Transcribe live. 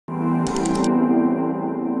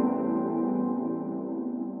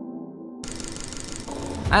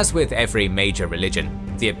As with every major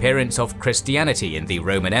religion, the appearance of Christianity in the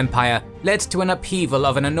Roman Empire led to an upheaval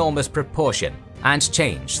of an enormous proportion and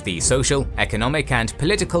changed the social, economic, and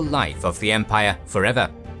political life of the empire forever.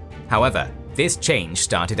 However, this change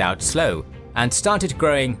started out slow and started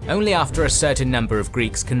growing only after a certain number of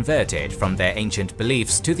Greeks converted from their ancient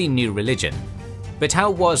beliefs to the new religion. But how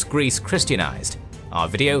was Greece Christianized? Our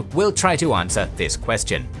video will try to answer this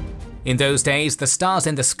question. In those days, the stars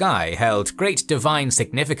in the sky held great divine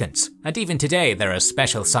significance, and even today they're a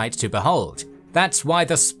special sight to behold. That's why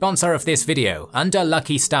the sponsor of this video, Under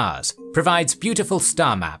Lucky Stars, provides beautiful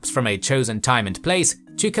star maps from a chosen time and place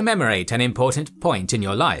to commemorate an important point in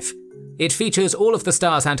your life. It features all of the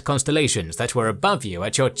stars and constellations that were above you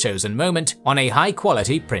at your chosen moment on a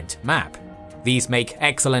high-quality print map. These make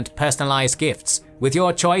excellent personalized gifts, with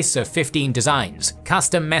your choice of 15 designs,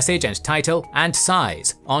 custom message and title, and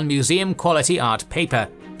size on museum-quality art paper,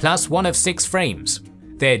 plus one of 6 frames.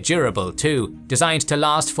 They're durable too, designed to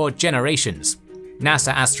last for generations.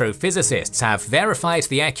 NASA astrophysicists have verified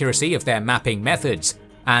the accuracy of their mapping methods,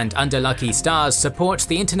 and Under Lucky Stars supports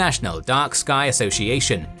the International Dark Sky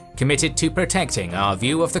Association, committed to protecting our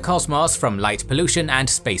view of the cosmos from light pollution and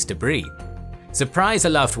space debris. Surprise a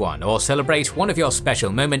loved one or celebrate one of your special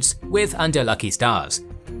moments with Under Lucky Stars.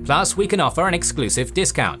 Plus, we can offer an exclusive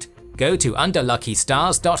discount. Go to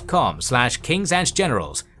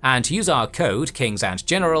underluckystars.com/kingsandgenerals and use our code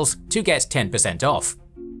kingsandgenerals to get 10% off.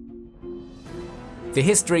 The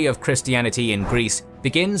history of Christianity in Greece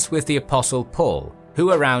begins with the Apostle Paul,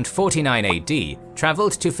 who around 49 AD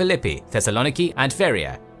travelled to Philippi, Thessaloniki, and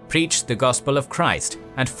Veria, preached the gospel of Christ,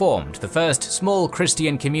 and formed the first small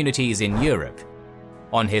Christian communities in Europe.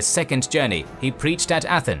 On his second journey, he preached at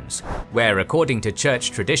Athens, where according to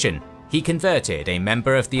church tradition, he converted a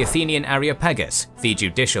member of the Athenian Areopagus, the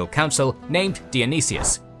judicial council, named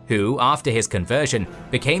Dionysius, who, after his conversion,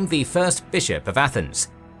 became the first bishop of Athens.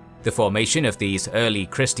 The formation of these early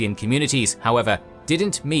Christian communities, however,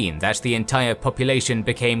 didn't mean that the entire population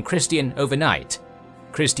became Christian overnight.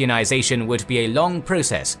 Christianization would be a long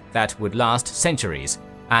process that would last centuries,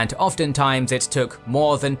 and oftentimes it took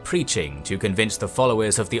more than preaching to convince the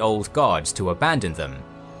followers of the old gods to abandon them.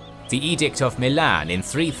 The Edict of Milan in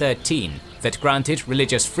 313 that granted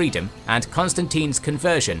religious freedom and Constantine's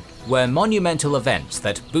conversion were monumental events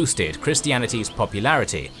that boosted Christianity's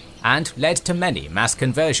popularity and led to many mass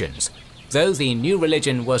conversions, though the new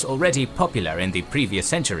religion was already popular in the previous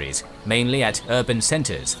centuries, mainly at urban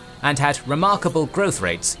centers, and had remarkable growth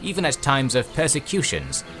rates even at times of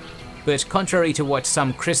persecutions. But contrary to what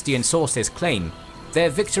some Christian sources claim,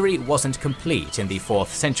 their victory wasn't complete in the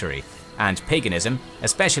 4th century, and paganism,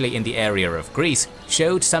 especially in the area of Greece,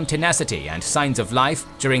 showed some tenacity and signs of life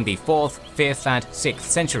during the 4th, 5th, and 6th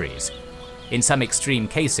centuries. In some extreme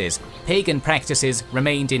cases, pagan practices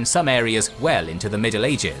remained in some areas well into the Middle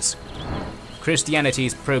Ages.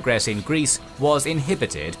 Christianity's progress in Greece was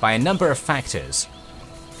inhibited by a number of factors.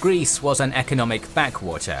 Greece was an economic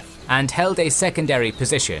backwater and held a secondary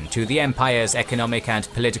position to the empire's economic and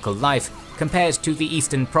political life compared to the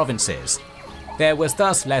eastern provinces. There was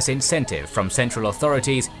thus less incentive from central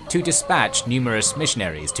authorities to dispatch numerous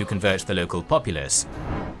missionaries to convert the local populace.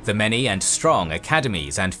 The many and strong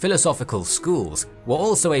academies and philosophical schools were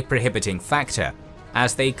also a prohibiting factor,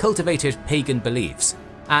 as they cultivated pagan beliefs.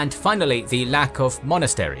 And finally, the lack of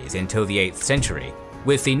monasteries until the 8th century,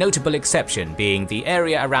 with the notable exception being the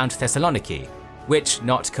area around Thessaloniki, which,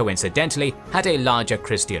 not coincidentally, had a larger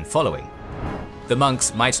Christian following. The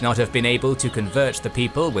monks might not have been able to convert the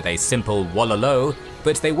people with a simple wololo,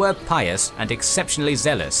 but they were pious and exceptionally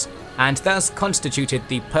zealous, and thus constituted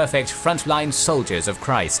the perfect frontline soldiers of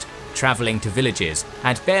Christ, traveling to villages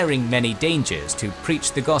and bearing many dangers to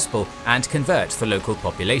preach the gospel and convert the local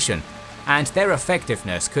population. And their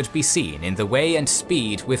effectiveness could be seen in the way and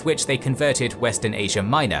speed with which they converted Western Asia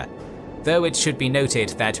Minor, though it should be noted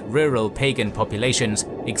that rural pagan populations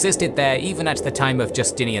existed there even at the time of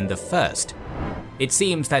Justinian I. It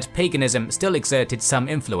seems that paganism still exerted some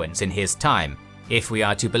influence in his time, if we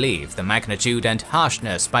are to believe the magnitude and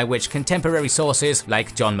harshness by which contemporary sources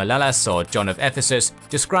like John Malalas or John of Ephesus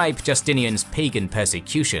describe Justinian's pagan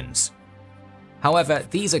persecutions. However,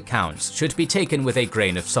 these accounts should be taken with a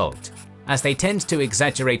grain of salt, as they tend to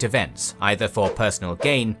exaggerate events either for personal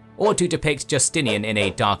gain or to depict Justinian in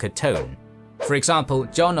a darker tone. For example,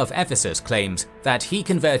 John of Ephesus claims that he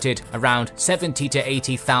converted around 70 to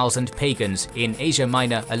 80,000 pagans in Asia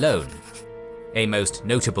Minor alone. A most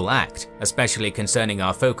notable act, especially concerning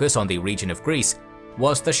our focus on the region of Greece,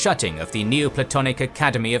 was the shutting of the Neoplatonic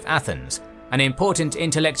Academy of Athens, an important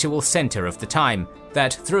intellectual center of the time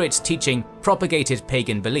that, through its teaching, propagated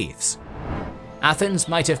pagan beliefs. Athens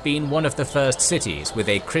might have been one of the first cities with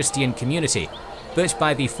a Christian community, but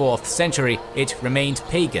by the 4th century it remained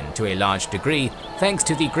pagan to a large degree thanks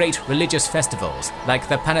to the great religious festivals like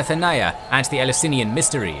the Panathenaea and the Eleusinian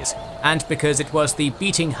Mysteries, and because it was the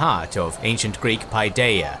beating heart of ancient Greek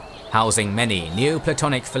paideia, housing many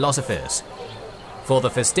Neoplatonic philosophers. For the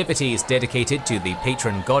festivities dedicated to the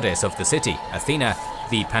patron goddess of the city, Athena,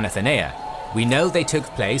 the Panathenaea, we know they took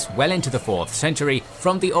place well into the 4th century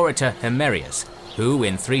from the orator Homerius, who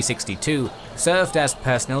in 362 served as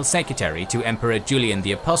personal secretary to Emperor Julian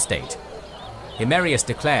the Apostate. Homerius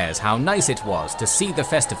declares how nice it was to see the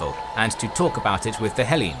festival and to talk about it with the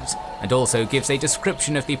Hellenes, and also gives a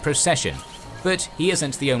description of the procession, but he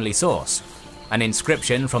isn't the only source. An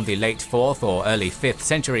inscription from the late 4th or early 5th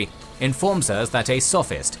century informs us that a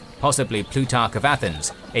sophist, possibly Plutarch of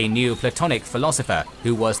Athens, a Neoplatonic philosopher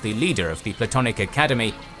who was the leader of the Platonic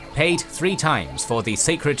Academy, paid 3 times for the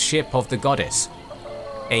sacred ship of the goddess.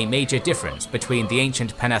 A major difference between the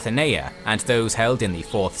ancient Panathenaea and those held in the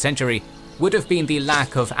 4th century would have been the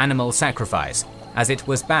lack of animal sacrifice, as it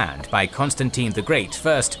was banned by Constantine the Great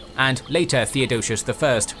first, and later Theodosius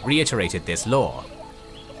I reiterated this law.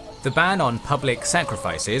 The ban on public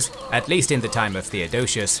sacrifices, at least in the time of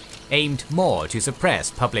Theodosius, aimed more to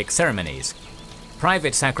suppress public ceremonies.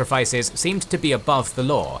 Private sacrifices seemed to be above the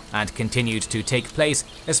law and continued to take place,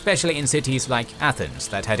 especially in cities like Athens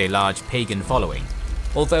that had a large pagan following,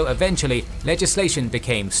 although eventually legislation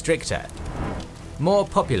became stricter. More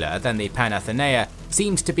popular than the Panathenaea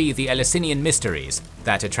seemed to be the Eleusinian Mysteries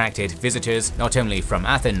that attracted visitors not only from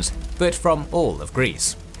Athens, but from all of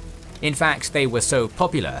Greece. In fact, they were so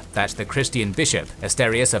popular that the Christian bishop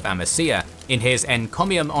Asterius of Amasea, in his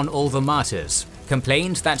Encomium on all the martyrs,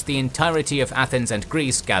 complained that the entirety of Athens and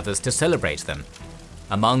Greece gathers to celebrate them.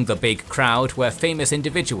 Among the big crowd were famous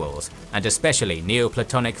individuals, and especially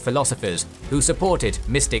Neoplatonic philosophers who supported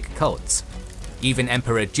mystic cults. Even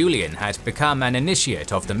Emperor Julian had become an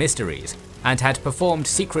initiate of the mysteries, and had performed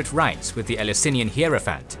secret rites with the Eleusinian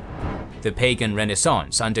Hierophant. The pagan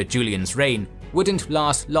renaissance under Julian's reign wouldn't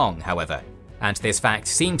last long, however, and this fact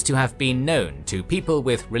seems to have been known to people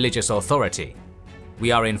with religious authority.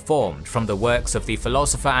 We are informed from the works of the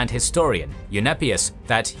philosopher and historian Eunapius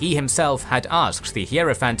that he himself had asked the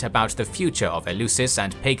Hierophant about the future of Eleusis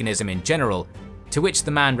and paganism in general, to which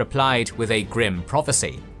the man replied with a grim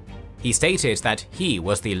prophecy. He stated that he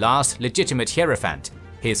was the last legitimate Hierophant.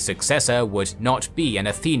 His successor would not be an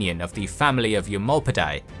Athenian of the family of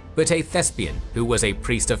Eumolpidae, but a Thespian who was a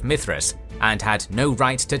priest of Mithras and had no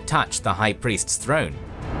right to touch the high priest's throne.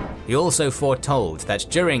 He also foretold that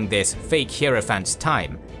during this fake Hierophant's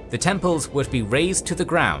time, the temples would be razed to the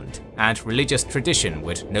ground and religious tradition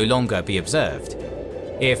would no longer be observed.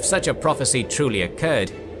 If such a prophecy truly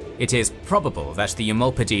occurred, it is probable that the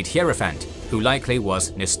Eumolpidid Hierophant, who likely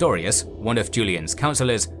was Nestorius, one of Julian's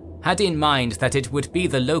counselors, had in mind that it would be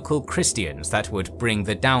the local Christians that would bring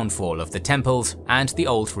the downfall of the temples and the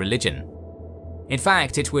old religion. In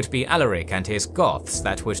fact, it would be Alaric and his Goths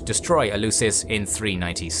that would destroy Eleusis in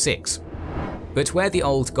 396. But where the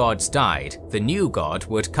old gods died, the new god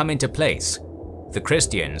would come into place. The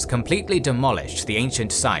Christians completely demolished the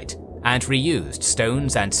ancient site and reused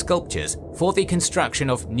stones and sculptures for the construction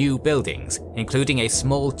of new buildings, including a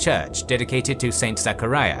small church dedicated to Saint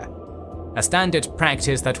Zachariah. A standard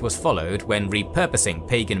practice that was followed when repurposing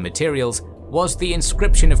pagan materials was the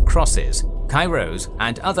inscription of crosses, kairos,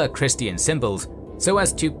 and other Christian symbols so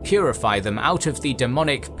as to purify them out of the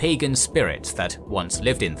demonic pagan spirits that once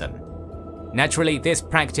lived in them. Naturally, this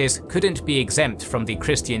practice couldn't be exempt from the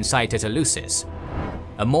Christian site at Eleusis.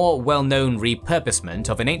 A more well-known repurposement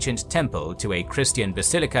of an ancient temple to a Christian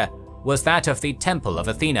basilica was that of the Temple of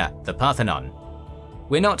Athena, the Parthenon.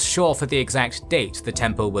 We're not sure for the exact date the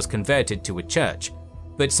temple was converted to a church,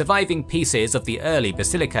 but surviving pieces of the early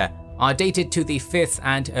basilica are dated to the 5th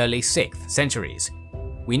and early 6th centuries.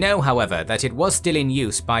 We know, however, that it was still in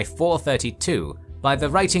use by 432 by the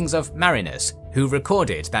writings of Marinus, who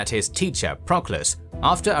recorded that his teacher Proclus,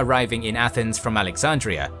 after arriving in Athens from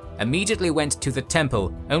Alexandria, immediately went to the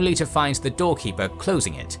temple only to find the doorkeeper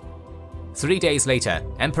closing it. 3 days later,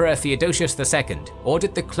 Emperor Theodosius II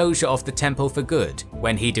ordered the closure of the temple for good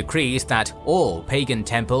when he decreed that all pagan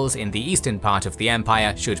temples in the eastern part of the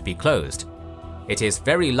empire should be closed. It is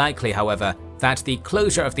very likely, however, that the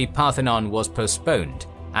closure of the Parthenon was postponed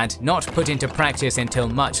and not put into practice until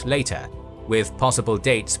much later, with possible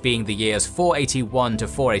dates being the years 481 to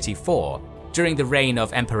 484, during the reign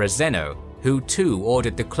of Emperor Zeno, who too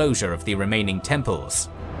ordered the closure of the remaining temples.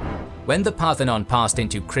 When the Parthenon passed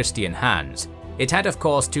into Christian hands, it had of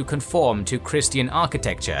course to conform to Christian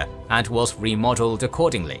architecture and was remodeled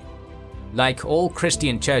accordingly. Like all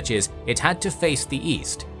Christian churches, it had to face the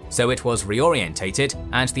east, so it was reorientated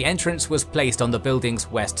and the entrance was placed on the building's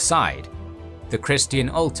west side. The Christian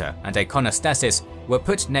altar and iconostasis were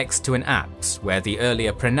put next to an apse where the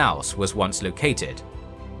earlier pronaos was once located.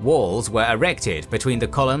 Walls were erected between the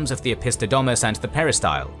columns of the opisthedomos and the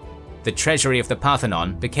peristyle. The treasury of the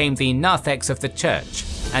Parthenon became the narthex of the church,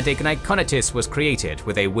 and a iconitis was created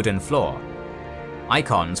with a wooden floor.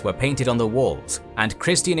 Icons were painted on the walls, and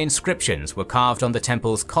Christian inscriptions were carved on the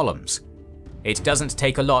temple's columns. It doesn't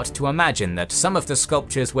take a lot to imagine that some of the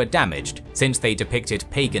sculptures were damaged since they depicted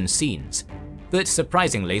pagan scenes, but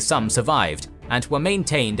surprisingly some survived and were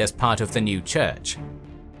maintained as part of the new church.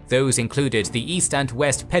 Those included the east and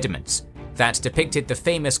west pediments that depicted the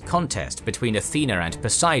famous contest between Athena and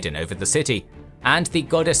Poseidon over the city, and the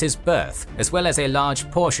goddess's birth, as well as a large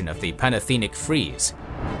portion of the Panathenic frieze.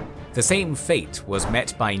 The same fate was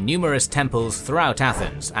met by numerous temples throughout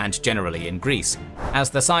Athens and generally in Greece, as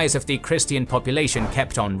the size of the Christian population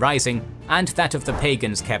kept on rising and that of the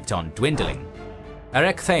pagans kept on dwindling.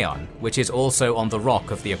 Erechtheion, which is also on the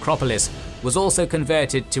rock of the Acropolis, was also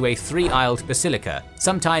converted to a three-aisled basilica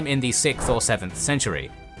sometime in the 6th or 7th century,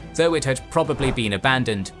 though it had probably been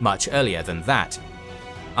abandoned much earlier than that.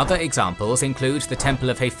 Other examples include the Temple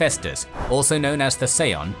of Hephaestus, also known as the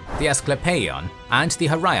Seon, the Asclepieion, and the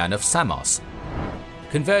Heraion of Samos.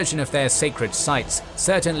 Conversion of their sacred sites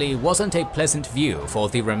certainly wasn't a pleasant view for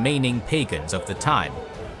the remaining pagans of the time.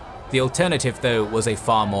 The alternative, though, was a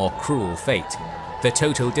far more cruel fate: the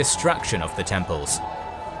total destruction of the temples.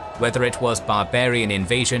 Whether it was barbarian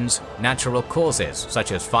invasions, natural causes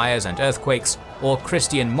such as fires and earthquakes, or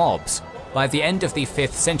Christian mobs, by the end of the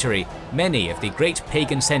 5th century, many of the great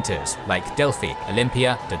pagan centers like Delphi,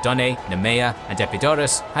 Olympia, Dodone, Nemea, and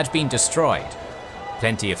Epidaurus had been destroyed.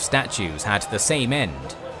 Plenty of statues had the same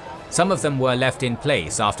end. Some of them were left in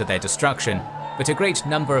place after their destruction, but a great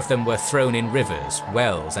number of them were thrown in rivers,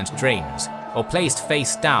 wells, and drains, or placed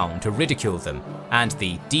face down to ridicule them and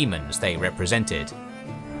the demons they represented.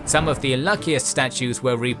 Some of the luckiest statues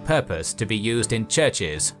were repurposed to be used in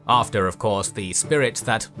churches after, of course, the spirits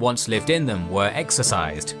that once lived in them were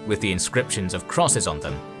exorcised with the inscriptions of crosses on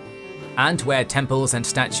them. And where temples and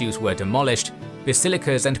statues were demolished,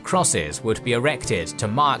 basilicas and crosses would be erected to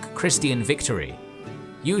mark Christian victory.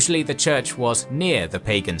 Usually the church was near the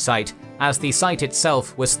pagan site, as the site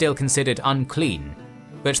itself was still considered unclean.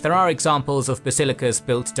 But there are examples of basilicas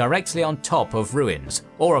built directly on top of ruins,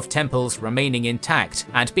 or of temples remaining intact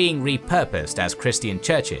and being repurposed as Christian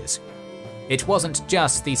churches. It wasn't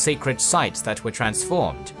just the sacred sites that were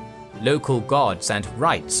transformed. Local gods and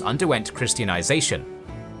rites underwent Christianization.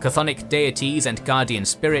 Chthonic deities and guardian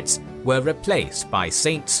spirits were replaced by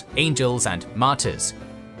saints, angels, and martyrs.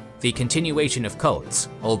 The continuation of cults,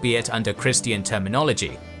 albeit under Christian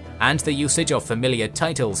terminology, and the usage of familiar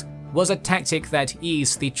titles was a tactic that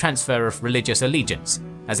eased the transfer of religious allegiance,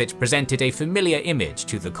 as it presented a familiar image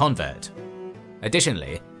to the convert.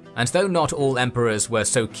 Additionally, and though not all emperors were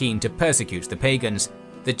so keen to persecute the pagans,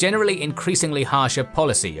 the generally increasingly harsher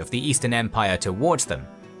policy of the Eastern Empire towards them,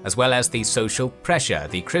 as well as the social pressure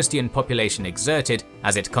the Christian population exerted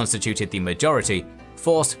as it constituted the majority,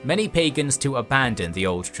 forced many pagans to abandon the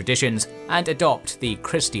old traditions and adopt the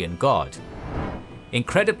Christian god.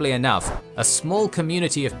 Incredibly enough, a small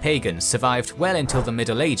community of pagans survived well until the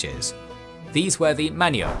Middle Ages. These were the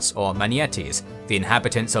Maniots or Manietes, the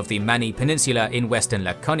inhabitants of the Mani Peninsula in western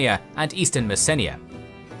Laconia and eastern Messenia.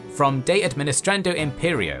 From De Administrando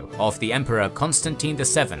Imperio of the Emperor Constantine VII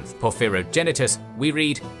Porphyrogenitus, we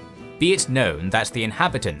read, "Be it known that the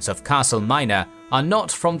inhabitants of Castle Minor are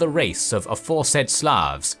not from the race of aforesaid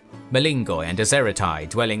Slavs, Malingoi and Azeritai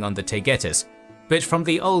dwelling on the Taygetus, but from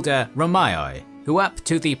the older Romaioi, who up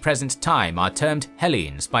to the present time are termed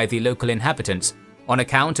Hellenes by the local inhabitants, on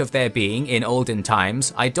account of their being in olden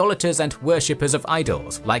times idolaters and worshippers of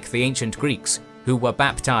idols like the ancient Greeks, who were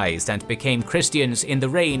baptized and became Christians in the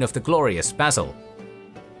reign of the glorious Basil."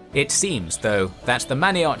 It seems, though, that the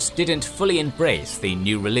Maniots didn't fully embrace the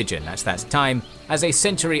new religion at that time, as a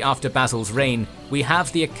century after Basil's reign, we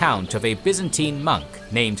have the account of a Byzantine monk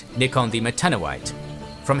named Nikon the Metanowite.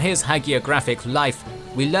 From his hagiographic life,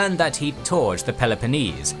 we learn that he toured the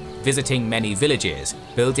Peloponnese, visiting many villages,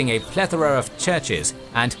 building a plethora of churches,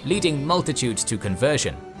 and leading multitudes to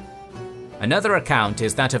conversion. Another account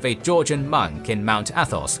is that of a Georgian monk in Mount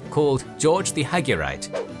Athos called George the Hagiorite,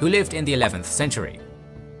 who lived in the 11th century.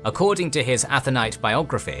 According to his Athenite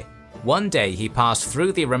biography, one day he passed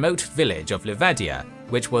through the remote village of Livadia,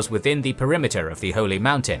 which was within the perimeter of the Holy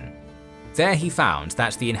Mountain. There he found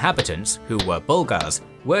that the inhabitants, who were Bulgars,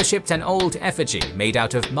 worshipped an old effigy made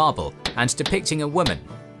out of marble and depicting a woman.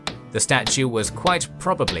 The statue was quite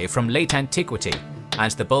probably from late antiquity,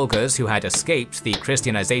 and the Bulgars who had escaped the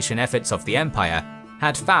Christianization efforts of the empire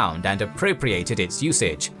had found and appropriated its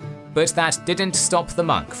usage, but that didn't stop the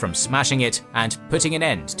monk from smashing it and putting an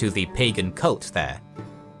end to the pagan cult there.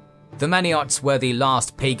 The Maniots were the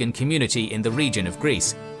last pagan community in the region of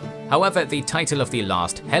Greece. However, the title of the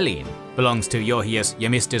last Hellene belongs to Georgios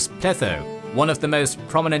Gemistus Pletho, one of the most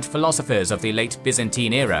prominent philosophers of the late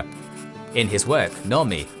Byzantine era. In his work,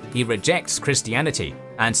 Nomi, he rejects Christianity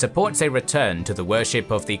and supports a return to the worship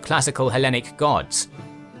of the classical Hellenic gods.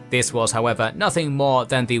 This was, however, nothing more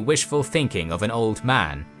than the wishful thinking of an old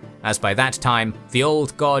man, as by that time the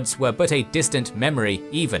old gods were but a distant memory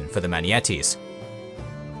even for the Manietes.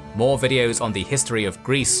 More videos on the history of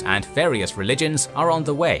Greece and various religions are on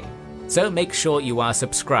the way, so make sure you are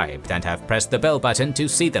subscribed and have pressed the bell button to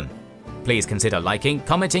see them. Please consider liking,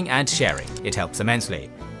 commenting and sharing, it helps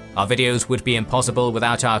immensely. Our videos would be impossible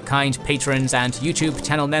without our kind patrons and YouTube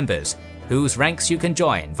channel members, whose ranks you can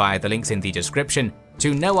join via the links in the description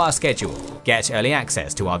to know our schedule, get early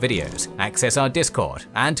access to our videos, access our Discord,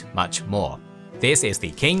 and much more. This is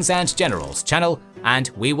the Kings and Generals channel, and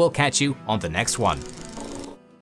we will catch you on the next one.